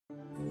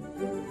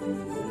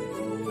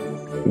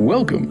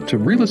Welcome to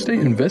Real Estate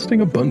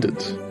Investing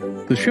Abundance,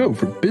 the show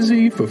for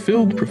busy,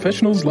 fulfilled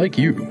professionals like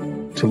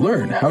you to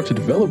learn how to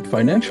develop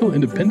financial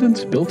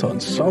independence built on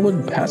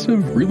solid,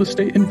 passive real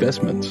estate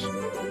investments.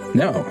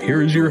 Now,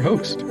 here is your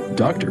host,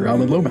 Dr.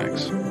 Alan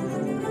Lomax.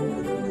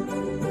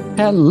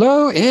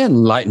 Hello,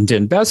 enlightened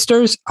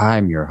investors.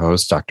 I'm your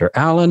host, Dr.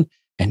 Alan,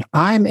 and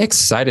I'm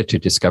excited to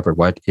discover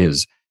what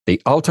is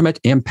the ultimate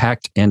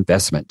impact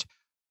investment.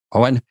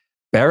 Owen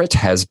Barrett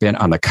has been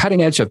on the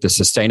cutting edge of the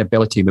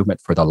sustainability movement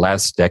for the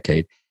last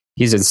decade.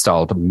 He's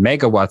installed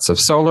megawatts of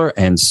solar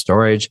and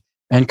storage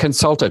and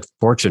consulted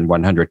Fortune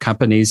 100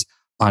 companies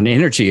on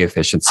energy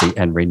efficiency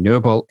and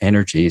renewable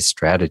energy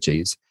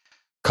strategies.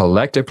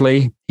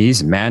 Collectively,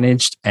 he's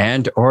managed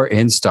and or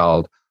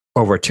installed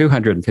over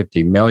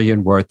 250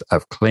 million worth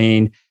of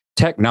clean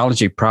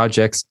technology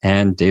projects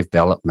and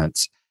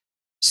developments.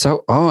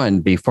 So,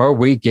 Owen, before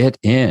we get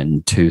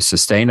into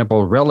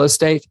sustainable real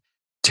estate,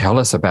 tell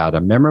us about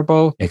a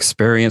memorable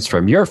experience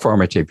from your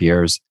formative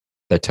years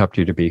that helped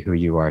you to be who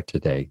you are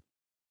today.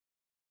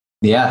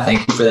 Yeah,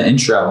 thank you for the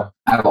intro.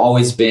 I've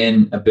always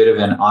been a bit of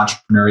an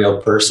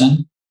entrepreneurial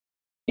person.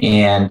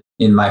 And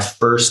in my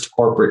first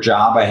corporate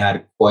job, I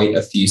had quite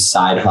a few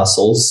side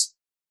hustles.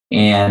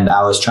 And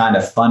I was trying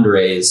to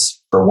fundraise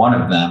for one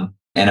of them.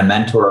 And a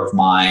mentor of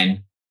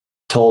mine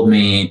told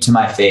me to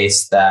my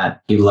face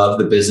that he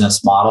loved the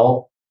business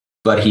model,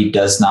 but he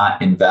does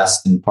not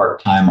invest in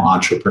part-time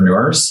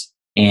entrepreneurs.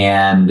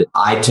 And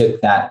I took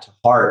that to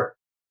heart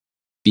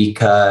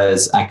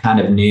because I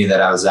kind of knew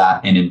that I was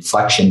at an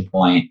inflection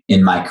point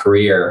in my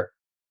career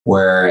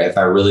where if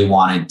I really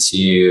wanted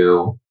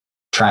to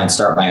try and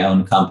start my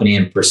own company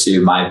and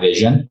pursue my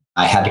vision,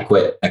 I had to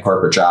quit a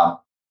corporate job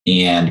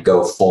and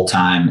go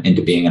full-time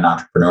into being an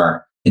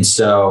entrepreneur. And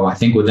so I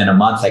think within a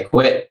month I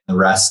quit. The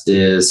rest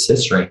is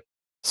history.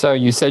 So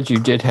you said you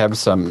did have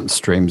some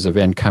streams of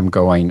income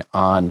going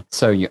on.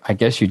 So I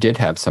guess you did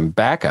have some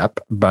backup,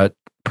 but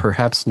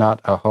perhaps not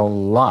a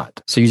whole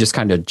lot. So you just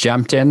kind of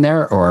jumped in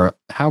there, or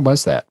how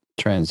was that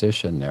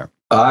transition there?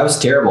 I was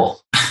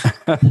terrible.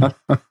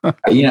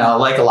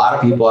 Like a lot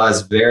of people, I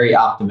was very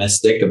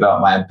optimistic about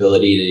my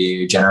ability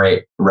to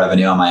generate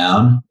revenue on my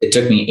own. It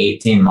took me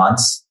 18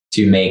 months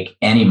to make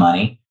any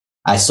money.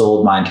 I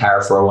sold my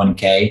entire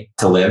 401k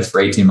to live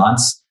for 18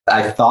 months.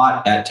 I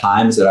thought at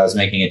times that I was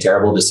making a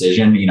terrible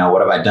decision.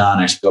 What have I done?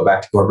 I should go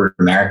back to corporate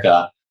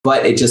America.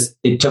 But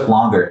it took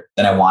longer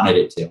than I wanted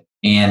it to,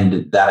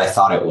 and that I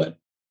thought it would.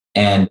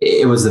 And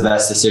it was the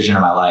best decision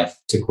of my life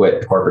to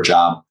quit the corporate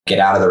job, get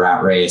out of the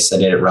rat race. I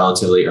did it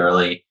relatively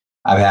early.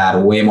 I've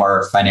had way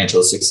more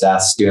financial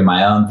success doing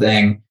my own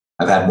thing.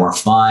 I've had more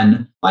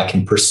fun. I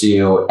can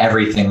pursue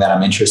everything that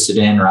I'm interested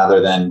in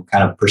rather than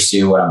kind of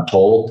pursue what I'm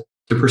told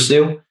to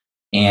pursue.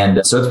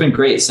 And so it's been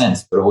great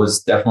since, but it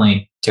was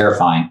definitely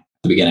terrifying at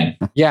the beginning.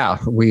 Yeah,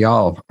 we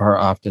all are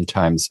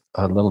oftentimes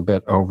a little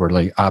bit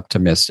overly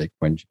optimistic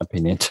when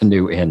jumping into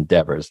new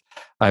endeavors.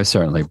 I've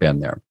certainly been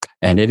there.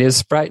 And it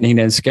is frightening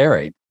and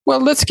scary. Well,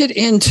 let's get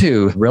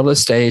into real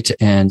estate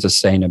and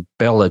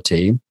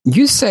sustainability.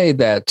 You say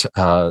that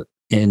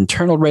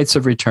internal rates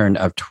of return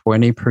of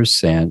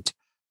 20%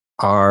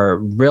 are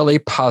really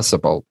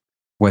possible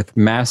with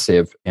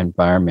massive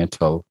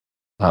environmental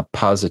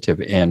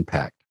positive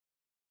impact.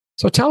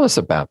 So tell us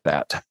about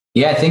that.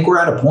 Yeah, I think we're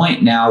at a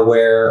point now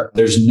where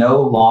there's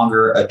no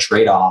longer a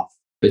trade-off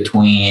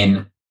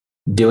between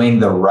doing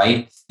the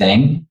right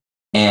thing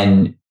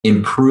and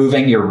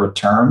improving your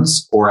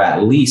returns, or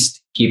at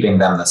least keeping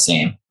them the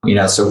same.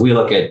 So if we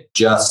look at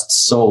just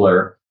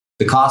solar,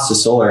 the cost of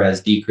solar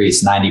has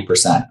decreased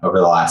 90% over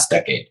the last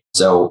decade.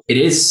 So it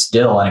is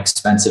still an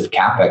expensive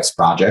CapEx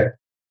project,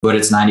 but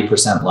it's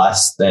 90%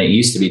 less than it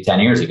used to be 10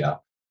 years ago.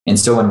 And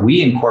so when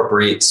we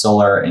incorporate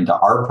solar into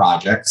our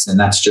projects, and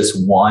that's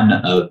just one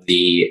of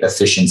the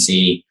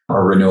efficiency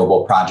or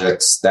renewable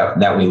projects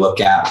that we look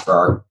at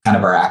for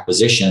our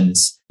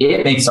acquisitions,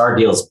 it makes our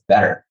deals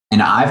better.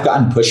 And I've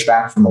gotten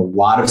pushback from a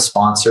lot of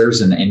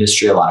sponsors in the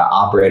industry, a lot of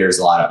operators,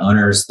 a lot of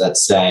owners that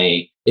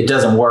say, it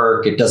doesn't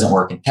work. It doesn't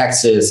work in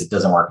Texas. It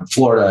doesn't work in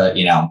Florida.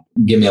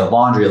 Give me a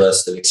laundry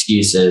list of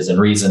excuses and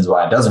reasons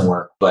why it doesn't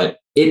work. But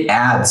it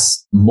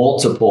adds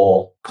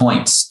multiple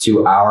points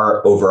to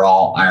our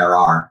overall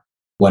IRR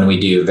when we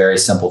do very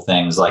simple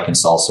things like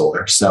install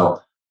solar.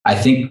 So I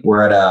think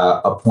we're at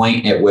a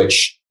point at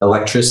which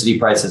electricity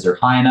prices are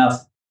high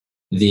enough,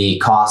 the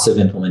cost of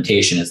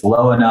implementation is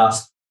low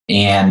enough,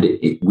 and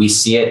we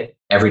see it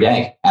every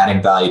day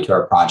adding value to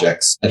our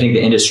projects. I think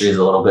the industry is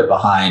a little bit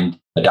behind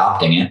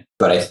adopting it,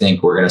 but I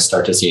think we're going to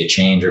start to see a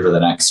change over the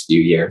next few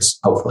years,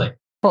 hopefully.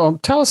 Well,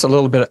 tell us a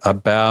little bit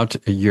about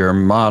your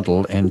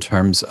model in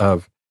terms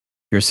of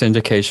your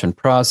syndication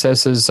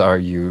processes. Are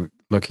you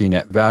looking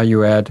at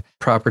value add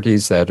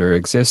properties that are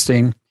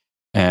existing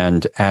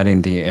and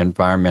adding the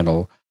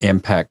environmental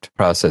impact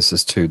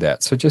processes to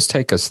that? So just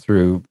take us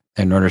through,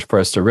 in order for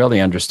us to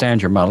really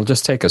understand your model,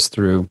 just take us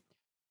through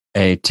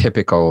a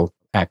typical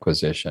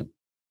acquisition.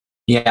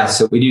 Yeah,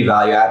 so we do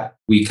value add.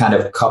 We kind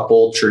of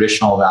couple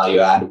traditional value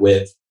add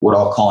with what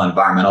I'll call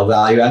environmental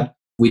value add.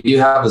 We do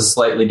have a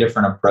slightly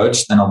different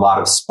approach than a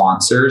lot of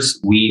sponsors.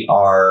 We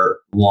are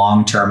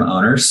long-term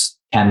owners,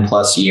 10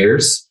 plus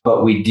years,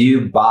 but we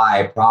do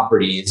buy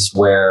properties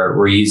where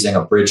we're using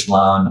a bridge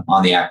loan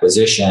on the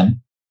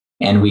acquisition,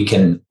 and we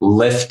can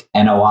lift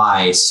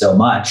NOI so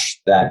much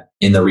that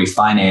in the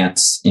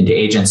refinance into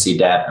agency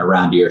debt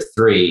around year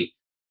 3,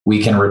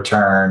 we can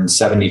return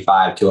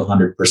 75 to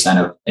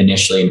 100% of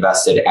initially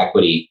invested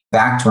equity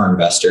back to our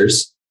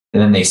investors.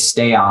 And then they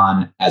stay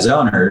on as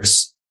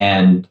owners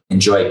and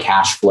enjoy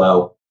cash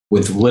flow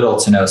with little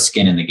to no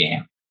skin in the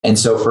game. And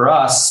so for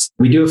us,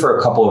 we do it for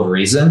a couple of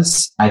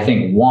reasons. I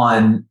think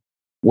one,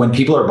 when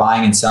people are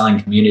buying and selling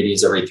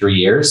communities every 3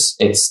 years,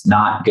 it's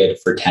not good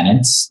for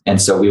tenants.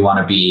 And so we want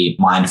to be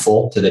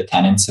mindful to the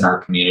tenants in our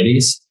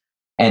communities.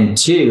 And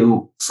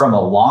two, from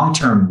a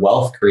long-term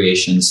wealth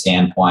creation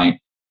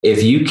standpoint,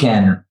 if you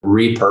can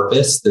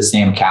repurpose the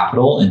same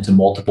capital into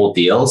multiple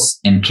deals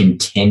and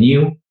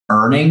continue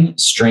earning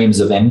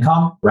streams of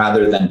income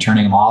rather than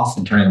turning them off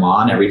and turning them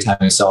on every time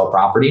you sell a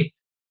property,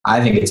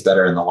 I think it's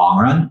better in the long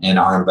run. And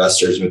our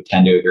investors would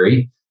tend to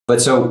agree.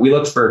 But so we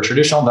look for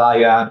traditional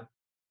value add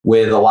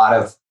with a lot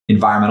of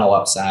environmental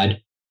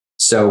upside.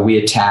 So we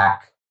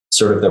attack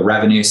sort of the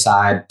revenue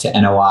side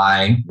to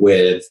NOI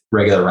with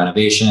regular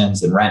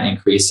renovations and rent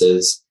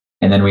increases.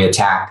 And then we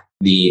attack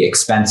the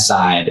expense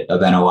side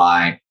of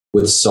NOI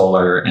with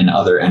solar and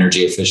other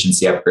energy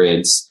efficiency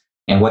upgrades.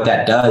 And what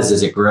that does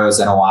is it grows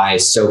NOI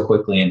so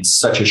quickly in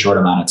such a short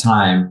amount of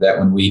time that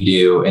when we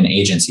do an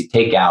agency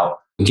takeout,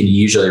 we can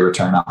usually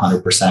return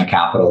 100% of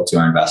capital to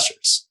our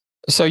investors.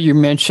 So you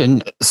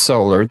mentioned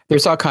solar.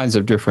 There's all kinds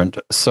of different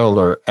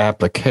solar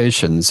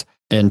applications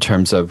in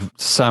terms of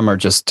some are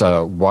just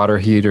water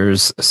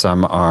heaters.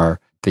 Some are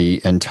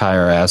the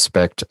entire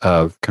aspect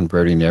of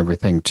converting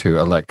everything to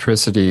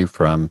electricity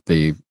from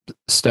the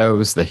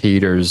stoves, the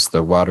heaters,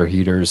 the water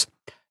heaters,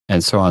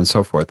 and so on and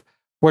so forth.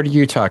 What are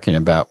you talking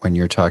about when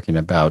you're talking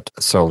about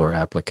solar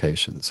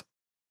applications?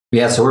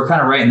 Yeah, so we're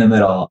kind of right in the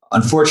middle.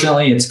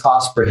 Unfortunately, it's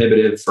cost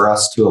prohibitive for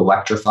us to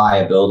electrify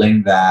a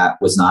building that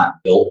was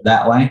not built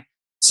that way.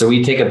 So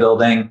we take a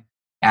building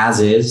as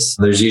is.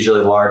 There's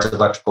usually large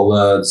electrical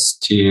loads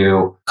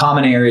to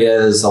common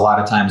areas. A lot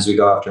of times we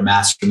go after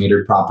master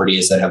metered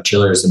properties that have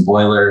chillers and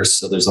boilers.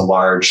 So there's a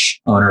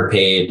large owner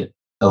paid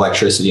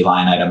electricity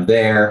line item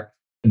there.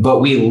 But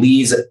we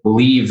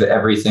leave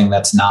everything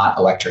that's not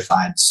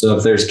electrified. So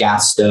if there's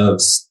gas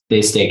stoves,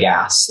 they stay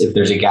gas. If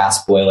there's a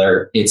gas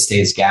boiler, it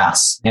stays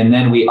gas. And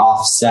then we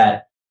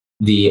offset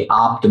the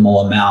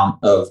optimal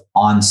amount of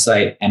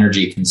on-site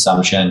energy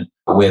consumption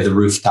with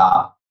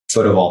rooftop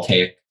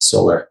photovoltaic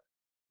solar.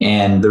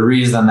 And the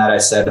reason that I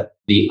said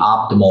the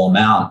optimal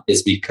amount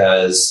is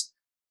because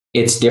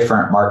it's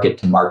different market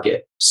to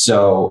market.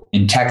 So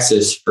in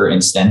Texas, for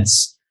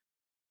instance,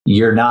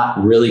 you're not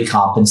really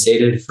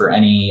compensated for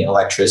any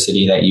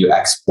electricity that you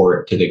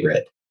export to the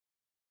grid.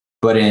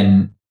 But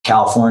in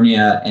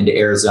California and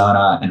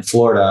Arizona and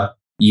Florida,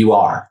 you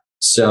are.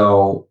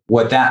 So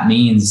what that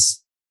means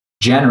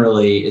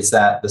generally is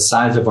that the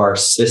size of our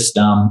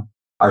system,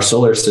 our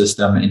solar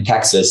system in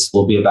Texas,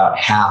 will be about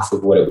half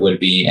of what it would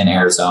be in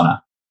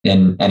Arizona.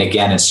 And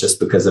again, it's just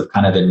because of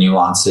kind of the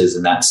nuances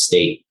in that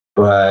state.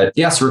 But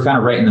yeah, so we're kind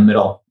of right in the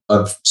middle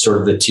of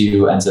sort of the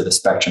two ends of the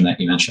spectrum that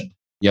you mentioned.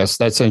 Yes,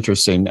 that's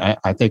interesting.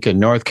 I think in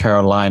North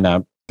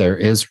Carolina, there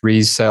is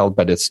resale,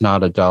 but it's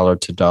not a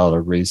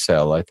dollar-to-dollar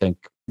resale. I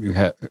think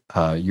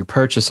you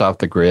purchase off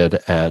the grid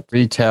at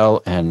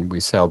retail and we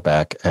sell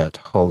back at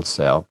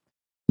wholesale.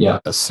 Yeah.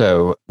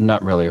 So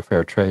not really a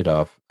fair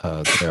trade-off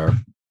there.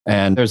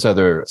 And there's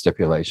other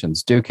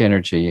stipulations. Duke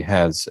Energy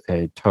has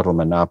a total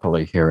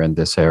monopoly here in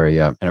this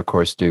area. And of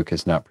course, Duke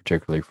is not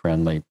particularly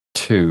friendly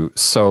to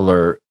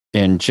solar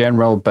in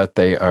general, but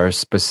they are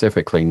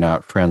specifically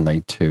not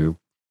friendly to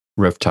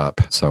rooftop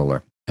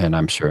solar. And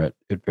I'm sure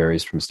it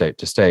varies from state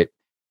to state.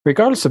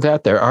 Regardless of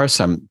that, there are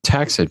some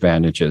tax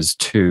advantages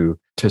to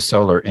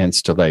solar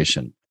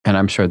installation. And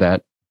I'm sure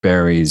that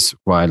varies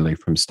widely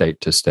from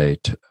state to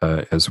state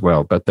as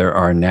well. But there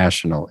are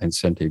national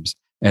incentives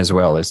as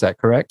well. Is that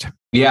correct?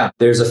 Yeah,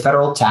 there's a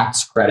federal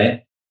tax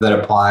credit that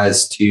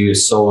applies to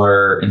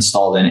solar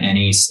installed in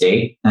any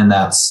state. And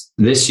that's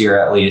this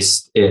year, at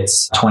least,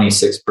 it's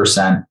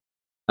 26%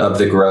 of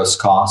the gross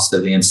cost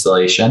of the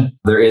installation.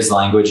 There is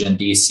language in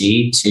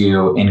DC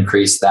to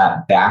increase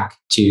that back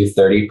to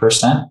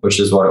 30%, which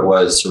is what it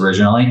was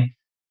originally.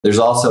 There's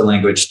also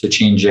language to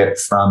change it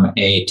from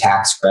a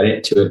tax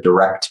credit to a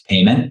direct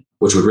payment,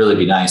 which would really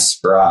be nice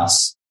for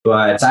us.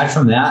 But aside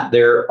from that,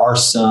 there are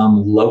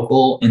some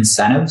local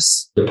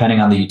incentives depending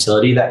on the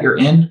utility that you're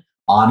in.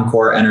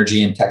 Encore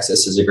Energy in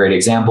Texas is a great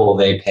example.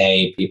 They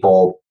pay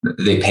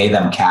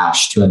them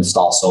cash to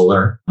install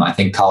solar. I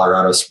think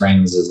Colorado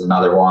Springs is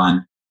another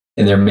one.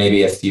 And there may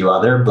be a few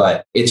other,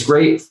 but it's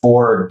great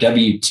for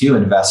W-2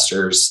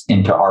 investors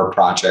into our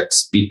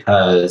projects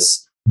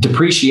because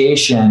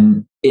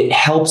depreciation, it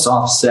helps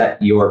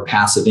offset your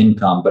passive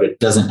income, but it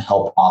doesn't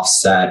help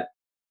offset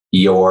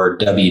your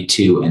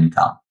W-2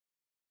 income.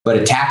 But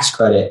a tax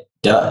credit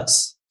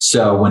does.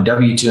 So when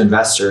W-2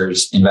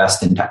 investors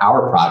invest into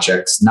our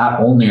projects, not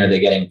only are they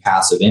getting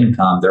passive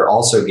income, they're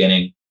also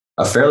getting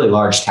a fairly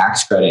large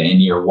tax credit in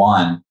year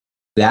one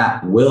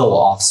that will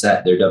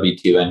offset their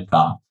W-2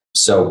 income.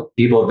 So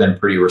people have been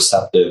pretty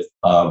receptive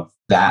of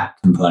that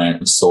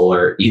component of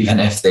solar,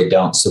 even if they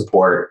don't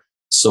support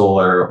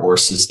solar or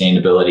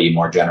sustainability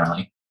more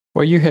generally.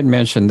 Well, you had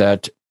mentioned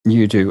that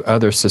you do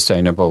other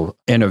sustainable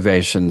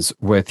innovations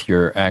with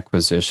your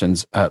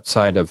acquisitions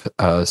outside of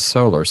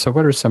solar. So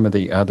what are some of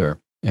the other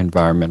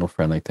environmental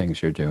friendly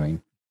things you're doing?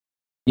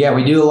 Yeah,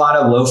 we do a lot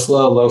of low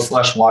flow, low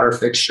flush water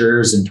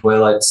fixtures and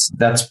toilets.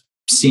 That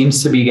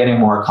seems to be getting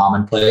more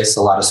commonplace.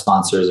 A lot of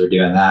sponsors are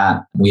doing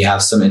that. We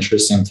have some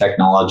interesting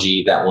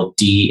technology that will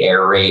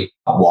de-aerate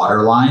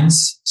water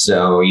lines.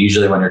 So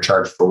usually when you're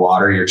charged for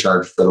water, you're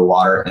charged for the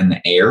water and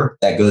the air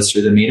that goes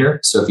through the meter.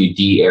 So if you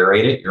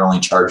de-aerate it, you're only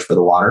charged for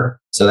the water.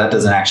 So that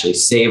doesn't actually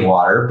save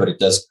water, but it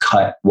does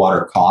cut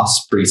water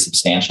costs pretty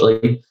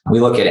substantially. We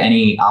look at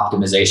any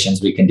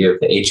optimizations we can do with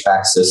the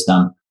HVAC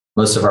system.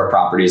 Most of our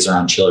properties are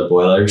on chiller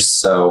boilers.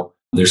 So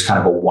there's kind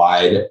of a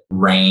wide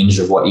range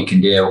of what you can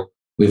do.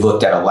 We've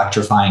looked at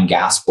electrifying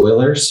gas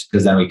boilers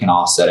because then we can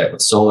offset it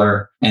with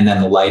solar. And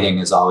then the lighting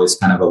is always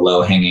kind of a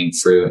low hanging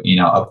fruit,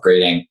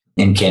 upgrading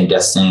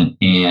incandescent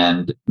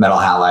and metal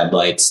halide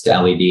lights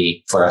to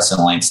LED,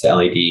 fluorescent lights to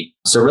LED.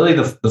 So really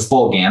the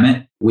full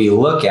gamut. We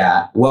look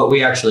at what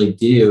we actually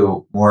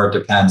do more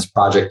depends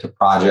project to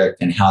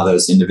project and how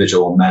those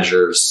individual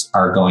measures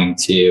are going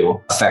to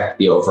affect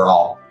the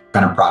overall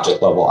kind of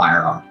project level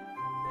IRR.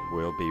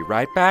 We'll be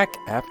right back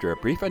after a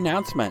brief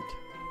announcement.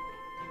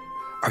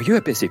 Are you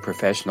a busy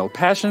professional,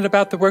 passionate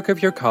about the work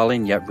of your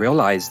calling, yet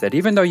realize that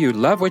even though you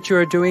love what you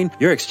are doing,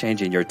 you're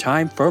exchanging your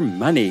time for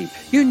money?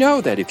 You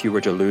know that if you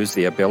were to lose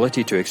the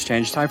ability to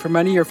exchange time for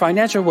money, your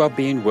financial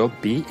well-being will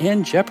be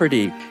in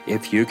jeopardy.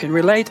 If you can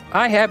relate,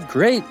 I have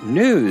great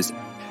news.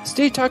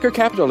 Steed Tucker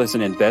Capital is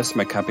an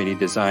investment company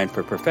designed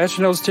for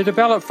professionals to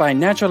develop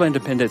financial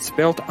independence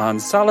built on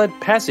solid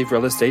passive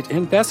real estate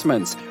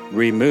investments.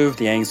 Remove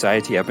the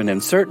anxiety of an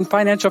uncertain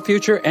financial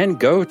future and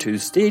go to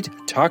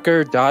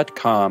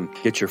steedtucker.com.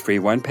 Get your free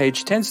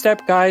one-page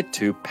 10-step guide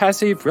to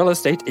passive real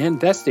estate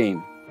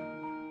investing.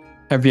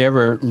 Have you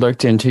ever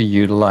looked into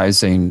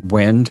utilizing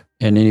wind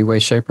in any way,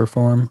 shape, or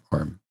form?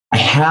 We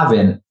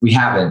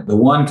haven't. The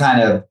one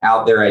kind of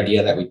out there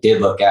idea that we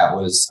did look at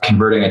was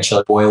converting a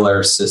chiller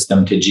boiler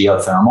system to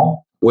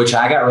geothermal, which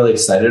I got really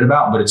excited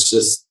about, but it's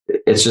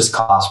just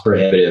cost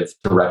prohibitive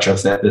to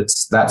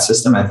retrofit that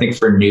system. I think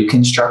for new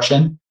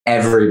construction,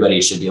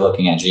 everybody should be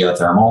looking at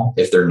geothermal.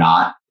 If they're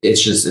not,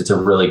 it's a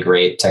really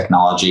great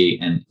technology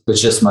and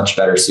it's just much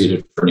better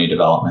suited for new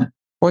development.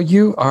 Well,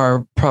 you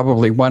are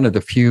probably one of the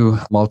few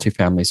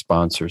multifamily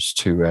sponsors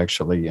to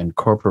actually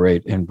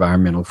incorporate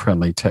environmental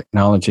friendly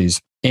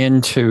technologies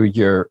into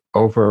your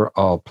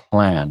overall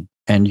plan,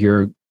 and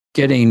you're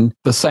getting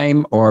the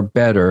same or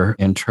better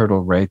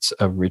internal rates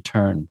of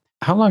return.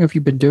 How long have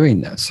you been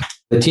doing this?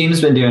 The team's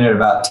been doing it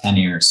about 10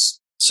 years.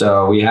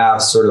 So we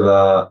have sort of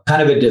a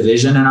kind of a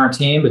division in our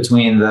team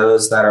between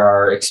those that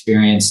are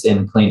experienced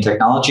in clean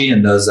technology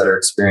and those that are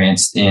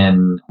experienced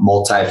in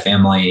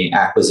multifamily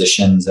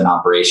acquisitions and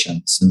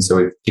operations. And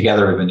so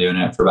together we've been doing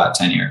it for about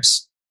 10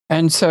 years.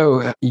 And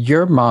so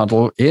your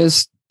model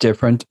is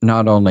different,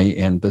 not only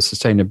in the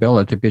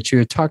sustainability, but you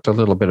had talked a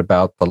little bit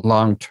about the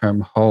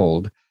long-term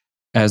hold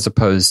as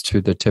opposed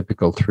to the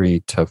typical 3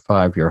 to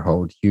 5 year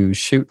hold. You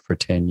shoot for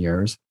 10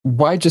 years.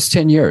 Why just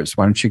 10 years?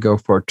 Why don't you go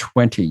for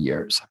 20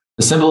 years?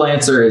 The simple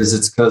answer is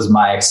it's because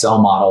my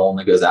Excel model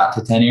only goes out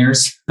to 10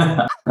 years.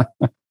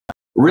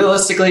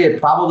 Realistically, it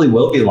probably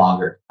will be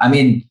longer. I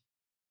mean,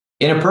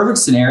 in a perfect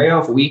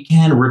scenario, if we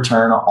can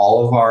return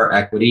all of our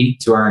equity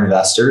to our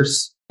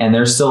investors and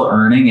they're still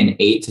earning an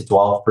 8 to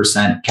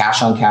 12%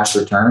 cash on cash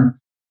return,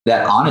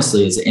 that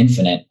honestly is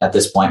infinite at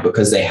this point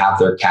because they have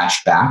their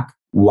cash back.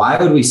 Why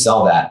would we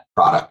sell that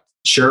product?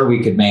 Sure,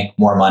 we could make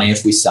more money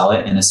if we sell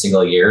it in a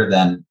single year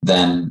than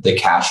the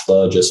cash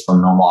flow just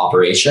from normal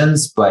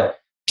operations. But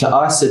to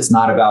us, it's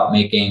not about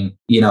making,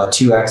 a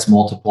 2x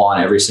multiple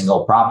on every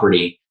single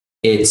property.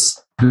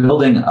 It's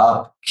building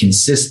up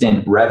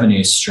consistent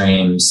revenue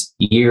streams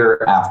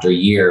year after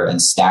year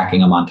and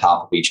stacking them on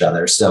top of each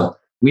other. So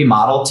we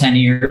model 10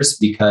 years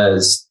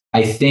because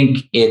I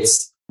think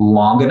it's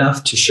long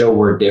enough to show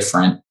we're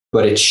different,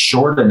 but it's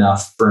short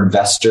enough for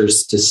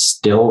investors to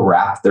still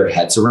wrap their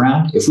heads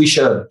around. If we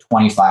showed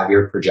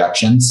 25-year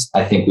projections,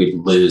 I think we'd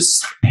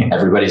lose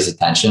everybody's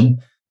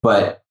attention.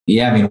 But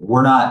yeah, I mean,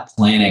 we're not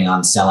planning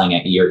on selling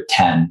at year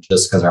 10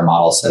 just because our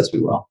model says we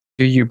will.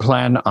 Do you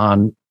plan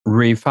on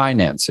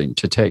refinancing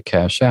to take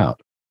cash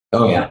out?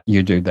 Oh, yeah.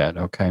 You do that.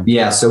 Okay.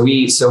 Yeah. So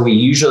we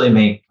usually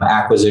make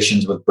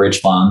acquisitions with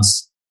bridge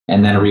loans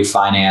and then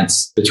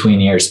refinance between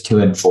years 2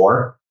 and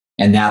 4.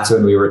 And that's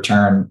when we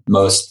return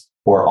most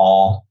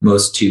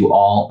to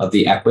all of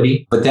the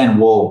equity. But then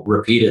we'll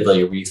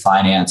repeatedly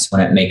refinance when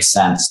it makes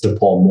sense to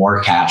pull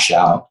more cash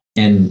out.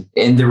 And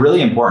the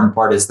really important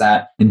part is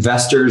that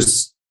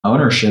investors'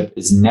 ownership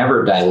is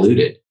never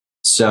diluted.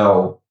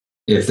 So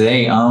If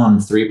they own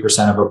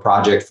 3% of a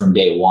project from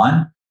day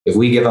one, if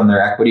we give them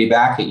their equity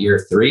back at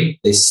year 3,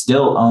 they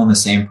still own the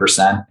same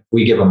percent. If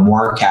we give them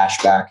more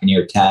cash back in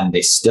year 10,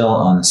 they still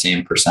own the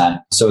same percent.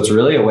 So it's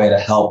really a way to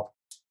help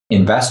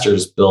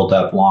investors build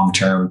up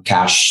long-term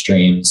cash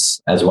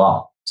streams as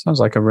well. Sounds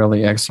like a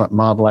really excellent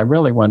model. I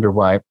really wonder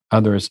why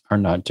others are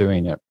not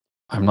doing it.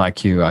 I'm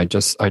like you. I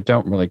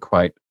don't really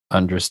quite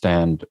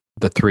understand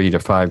the 3 to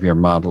 5 year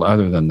model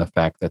other than the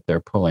fact that they're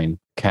pulling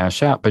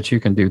cash out, but you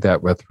can do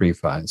that with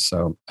refis.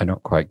 So I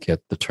don't quite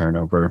get the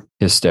turnover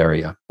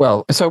hysteria.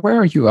 Well, so where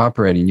are you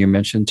operating? You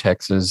mentioned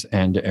Texas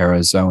and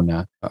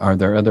Arizona. Are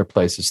there other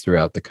places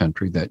throughout the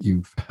country that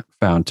you've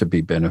found to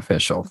be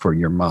beneficial for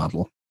your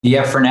model?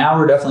 Yeah, for now,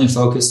 we're definitely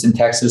focused in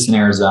Texas and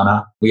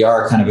Arizona. We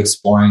are kind of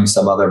exploring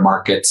some other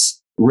markets.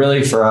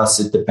 Really, for us,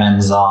 it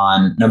depends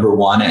on, number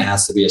one, it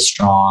has to be a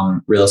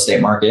strong real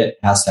estate market. It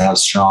has to have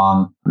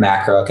strong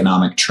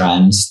macroeconomic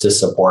trends to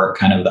support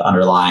kind of the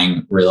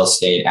underlying real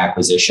estate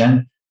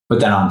acquisition. But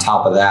then on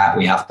top of that,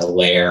 we have to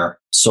layer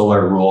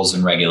solar rules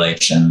and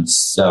regulations.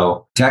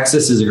 So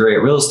Texas is a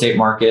great real estate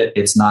market.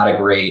 It's not a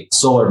great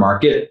solar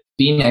market.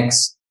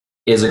 Phoenix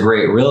is a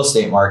great real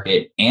estate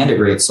market and a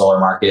great solar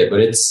market, but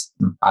it's,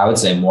 I would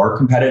say, more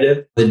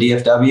competitive than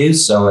DFW.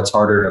 So it's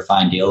harder to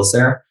find deals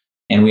there.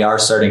 And we are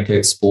starting to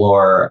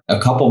explore a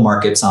couple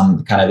markets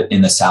on kind of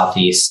in the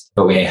Southeast,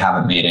 but we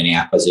haven't made any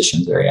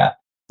acquisitions there yet.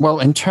 Well,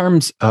 in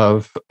terms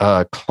of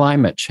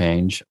climate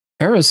change,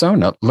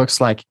 Arizona looks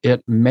like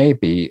it may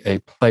be a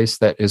place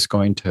that is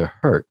going to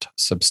hurt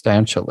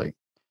substantially,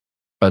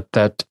 but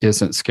that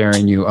isn't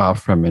scaring you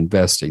off from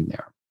investing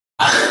there.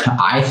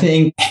 I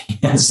think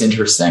it's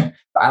interesting.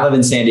 I live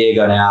in San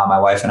Diego now. My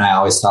wife and I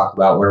always talk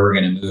about where we're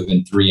going to move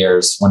in 3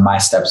 years when my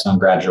stepson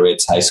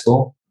graduates high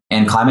school.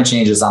 And climate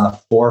change is on the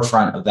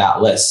forefront of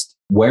that list.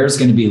 Where's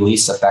going to be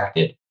least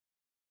affected?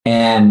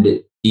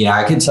 And,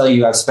 I can tell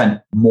you I've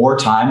spent more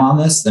time on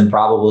this than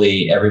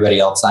probably everybody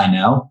else I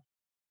know.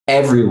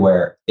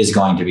 Everywhere is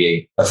going to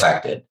be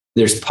affected.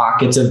 There's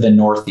pockets of the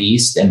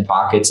Northeast and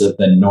pockets of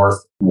the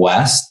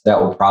Northwest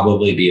that will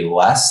probably be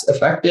less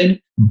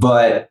affected.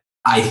 But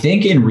I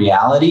think in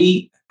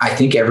reality, I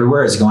think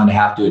everywhere is going to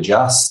have to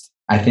adjust.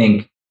 I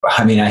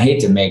hate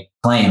to make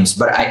claims,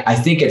 but I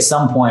think at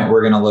some point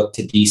we're going to look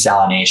to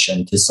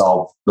desalination to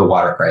solve the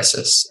water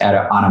crisis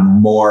on a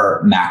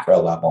more macro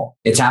level.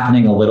 It's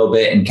happening a little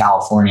bit in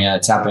California.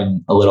 It's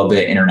happening a little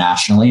bit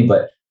internationally,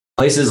 but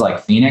places like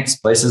Phoenix,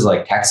 places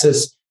like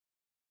Texas,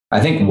 I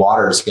think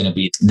water is going to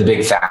be the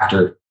big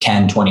factor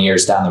 10, 20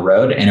 years down the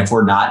road. And if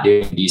we're not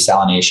doing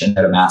desalination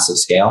at a massive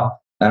scale,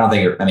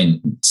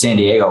 San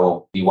Diego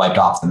will be wiped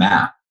off the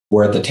map.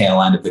 We're at the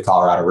tail end of the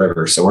Colorado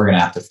River, so we're going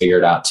to have to figure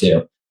it out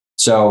too.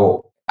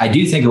 So I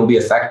do think it will be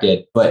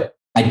affected, but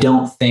I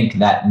don't think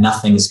that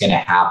nothing's going to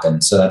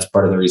happen. So that's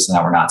part of the reason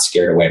that we're not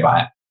scared away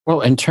by it.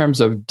 Well, in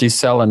terms of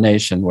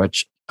desalination,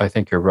 which I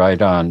think you're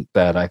right on,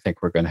 that I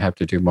think we're going to have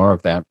to do more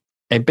of that.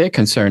 A big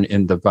concern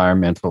in the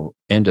environmental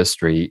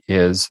industry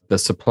is the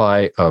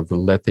supply of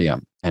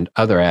lithium and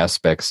other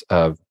aspects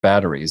of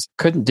batteries.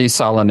 Couldn't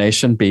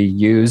desalination be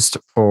used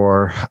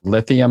for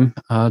lithium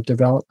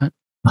development?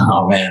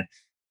 Oh, man.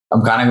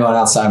 I'm kind of going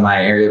outside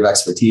my area of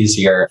expertise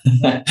here.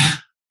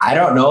 I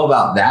don't know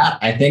about that.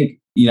 I think,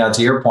 to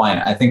your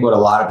point, I think what a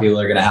lot of people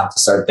are going to have to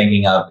start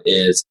thinking of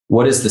is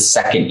what is the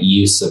second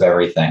use of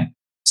everything?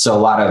 So a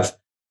lot of,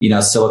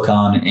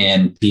 silicone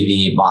and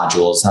PV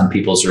modules on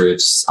people's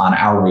roofs, on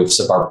our roofs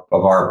of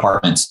our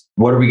apartments.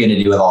 What are we going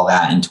to do with all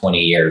that in 20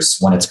 years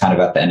when it's kind of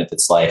at the end of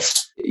its life?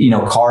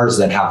 Cars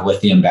that have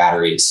lithium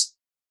batteries.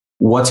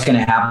 What's going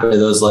to happen to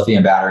those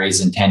lithium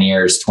batteries in 10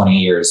 years, 20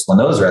 years when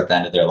those are at the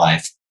end of their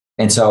life?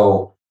 And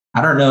so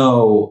I don't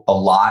know a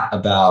lot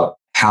about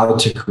how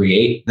to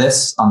create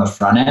this on the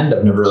front end.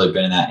 I've never really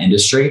been in that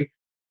industry,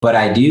 but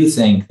I do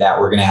think that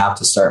we're going to have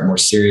to start more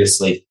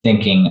seriously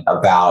thinking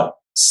about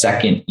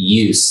second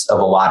use of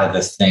a lot of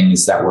the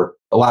things a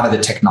lot of the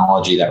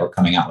technology that we're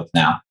coming out with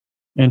now.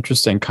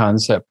 Interesting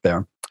concept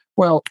there.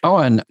 Well,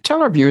 Owen,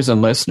 tell our viewers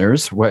and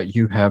listeners what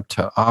you have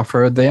to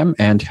offer them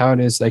and how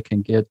it is they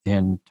can get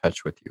in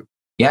touch with you.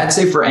 Yeah, I'd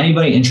say for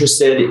anybody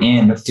interested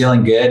in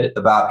feeling good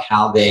about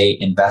how they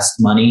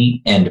invest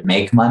money and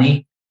make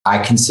money, I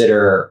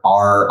consider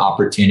our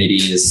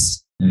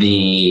opportunities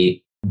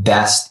the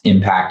best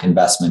impact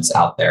investments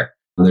out there.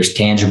 There's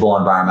tangible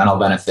environmental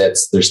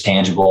benefits, there's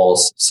tangible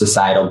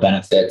societal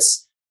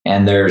benefits,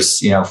 and there's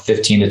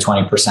 15 to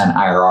 20%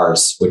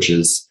 IRRs, which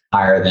is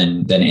higher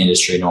than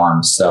industry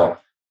norms. So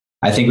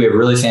I think we have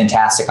really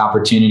fantastic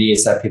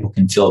opportunities that people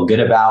can feel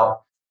good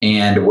about,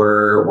 and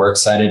we're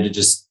excited to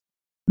just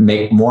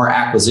make more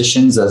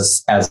acquisitions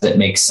as it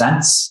makes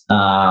sense,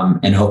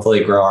 and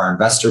hopefully grow our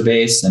investor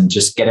base and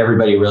just get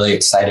everybody really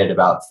excited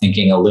about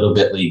thinking a little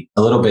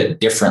bit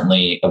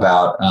differently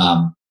about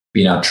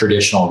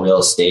traditional real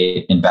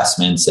estate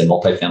investments and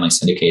multifamily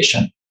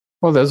syndication.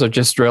 Well, those are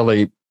just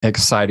really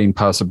exciting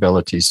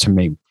possibilities to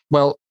me.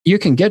 Well, you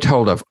can get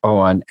hold of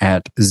Owen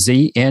at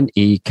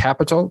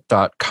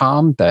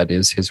znecapital.com. That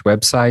is his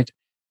website.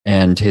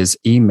 And his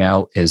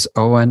email is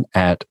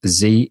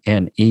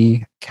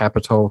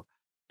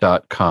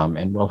owen@znecapital.com.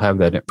 And we'll have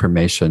that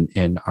information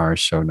in our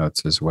show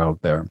notes as well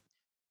there.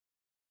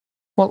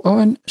 Well,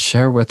 Owen,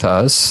 share with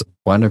us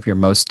one of your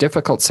most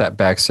difficult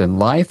setbacks in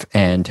life,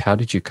 and how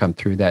did you come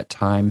through that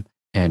time,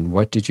 and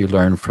what did you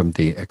learn from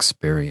the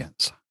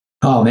experience?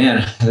 Oh, man.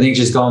 I think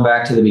just going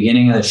back to the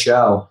beginning of the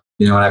show,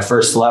 when I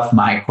first left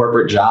my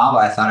corporate job,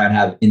 I thought I'd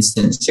have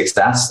instant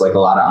success like a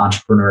lot of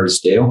entrepreneurs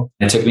do.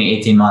 It took me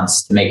 18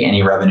 months to make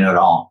any revenue at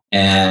all.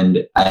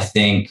 And I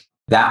think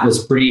that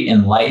was pretty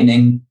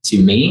enlightening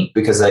to me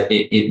because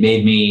it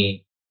made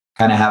me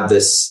kind of have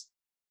this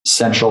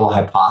central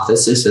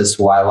hypothesis as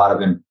to why a lot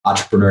of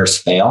entrepreneurs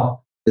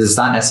fail. It's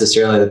not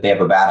necessarily that they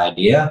have a bad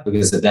idea,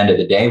 because at the end of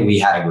the day, we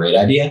had a great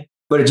idea,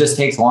 but it just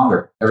takes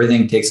longer.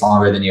 Everything takes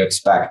longer than you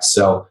expect.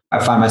 So I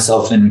find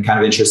myself in kind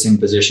of interesting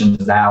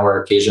positions now where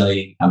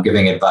occasionally I'm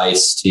giving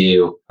advice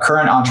to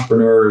current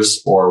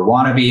entrepreneurs or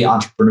wannabe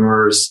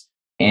entrepreneurs.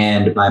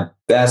 And my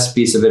best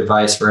piece of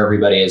advice for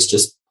everybody is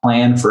just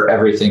plan for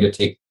everything to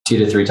take 2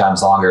 to 3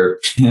 times longer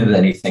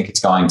than you think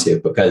it's going to,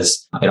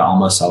 because it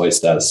almost always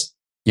does.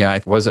 Yeah,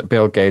 was it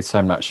Bill Gates?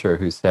 I'm not sure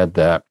who said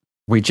that.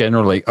 We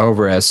generally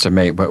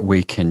overestimate what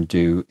we can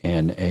do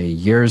in a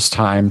year's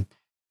time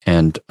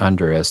and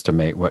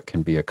underestimate what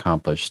can be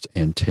accomplished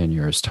in 10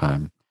 years'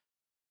 time.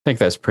 I think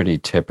that's pretty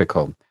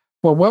typical.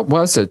 Well, what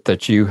was it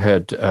that you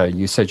had,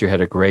 you said you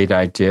had a great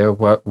idea.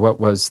 What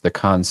was the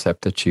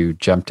concept that you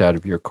jumped out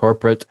of your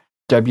corporate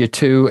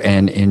W-2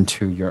 and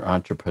into your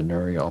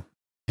entrepreneurial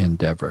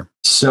endeavor?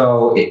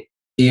 So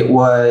it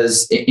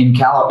was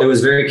it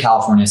was very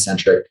California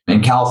centric.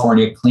 In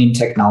California, clean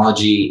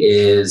technology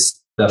is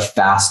the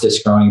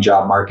fastest growing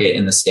job market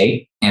in the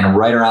state. And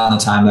right around the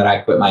time that I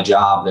quit my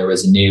job, there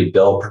was a new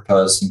bill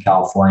proposed in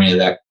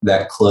California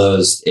that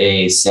closed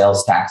a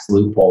sales tax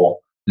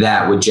loophole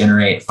that would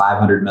generate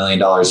 $500 million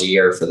a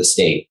year for the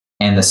state.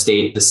 And the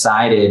state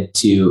decided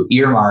to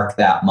earmark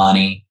that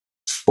money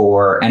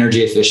for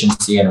energy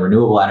efficiency and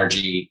renewable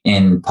energy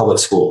in public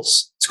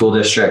schools, school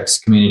districts,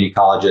 community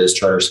colleges,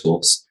 charter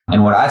schools.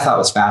 And what I thought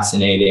was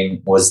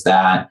fascinating was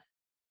that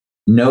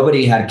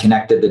nobody had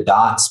connected the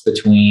dots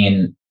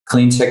between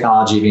clean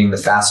technology being the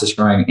fastest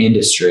growing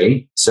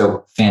industry.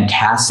 So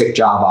fantastic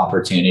job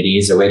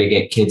opportunities, a way to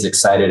get kids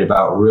excited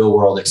about real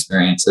world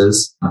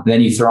experiences.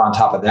 Then you throw on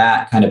top of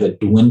that kind of a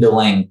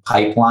dwindling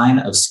pipeline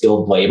of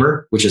skilled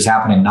labor, which is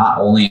happening not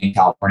only in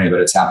California, but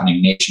it's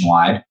happening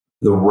nationwide.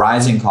 The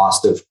rising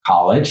cost of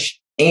college.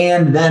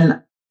 And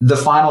then the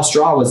final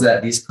straw was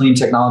that these clean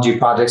technology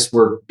projects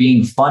were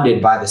being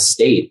funded by the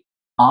state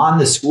on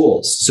the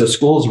schools. So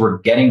schools were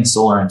getting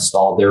solar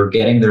installed. They were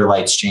getting their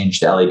lights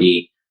changed to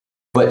LED.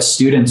 But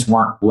students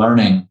weren't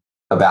learning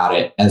about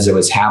it as it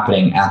was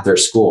happening at their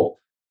school.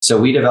 So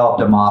we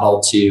developed a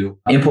model to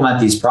implement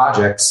these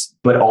projects,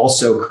 but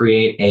also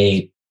create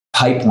a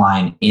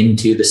pipeline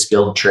into the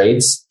skilled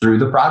trades through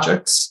the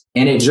projects.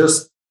 And it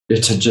just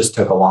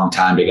took a long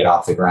time to get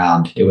off the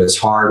ground. It was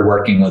hard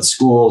working with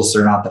schools.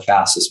 They're not the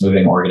fastest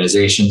moving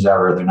organizations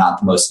ever. They're not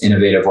the most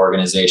innovative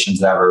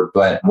organizations ever.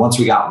 But once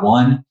we got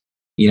one,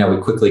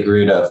 we quickly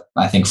grew to,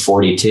 I think,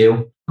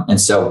 42. And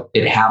so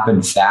it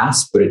happened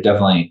fast, but it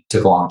definitely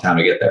took a long time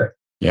to get there.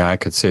 Yeah, I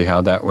could see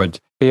how that would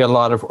be a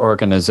lot of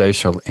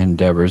organizational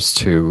endeavors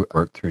to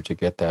work through to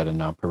get that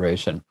in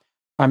operation.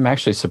 I'm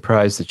actually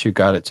surprised that you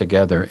got it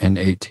together in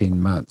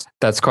 18 months.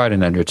 That's quite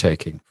an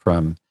undertaking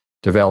from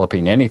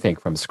developing anything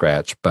from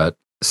scratch, but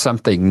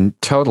something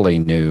totally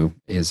new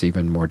is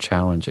even more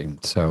challenging.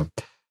 So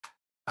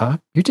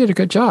you did a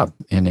good job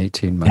in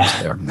 18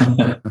 months there.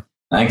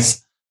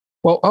 Thanks.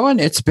 Well, Owen,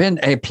 it's been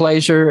a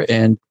pleasure,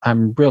 and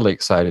I'm really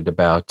excited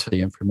about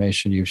the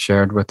information you've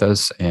shared with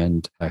us,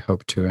 and I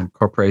hope to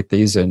incorporate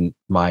these in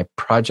my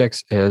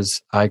projects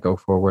as I go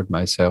forward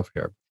myself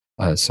here.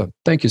 So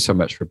thank you so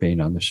much for being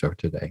on the show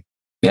today.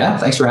 Yeah,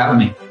 thanks for having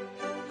me.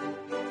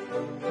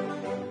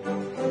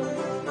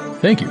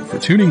 Thank you for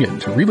tuning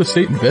in to Real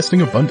Estate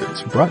Investing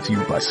Abundance, brought to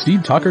you by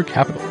Steve Talker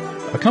Capital,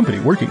 a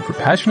company working for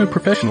passionate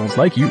professionals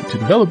like you to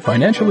develop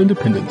financial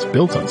independence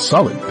built on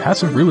solid,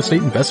 passive real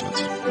estate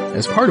investments.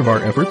 As part of our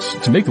efforts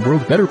to make the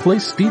world a better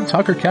place, Steve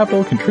Talker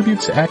Capital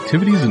contributes to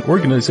activities and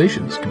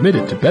organizations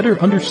committed to better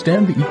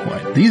understand the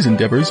equine. These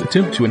endeavors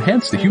attempt to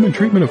enhance the human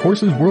treatment of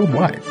horses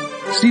worldwide.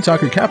 Steve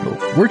Talker Capital,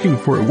 working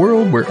for a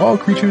world where all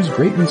creatures,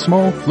 great and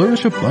small,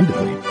 flourish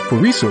abundantly. For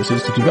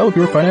resources to develop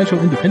your financial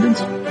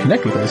independence,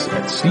 connect with us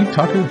at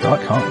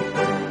stevetalker.com.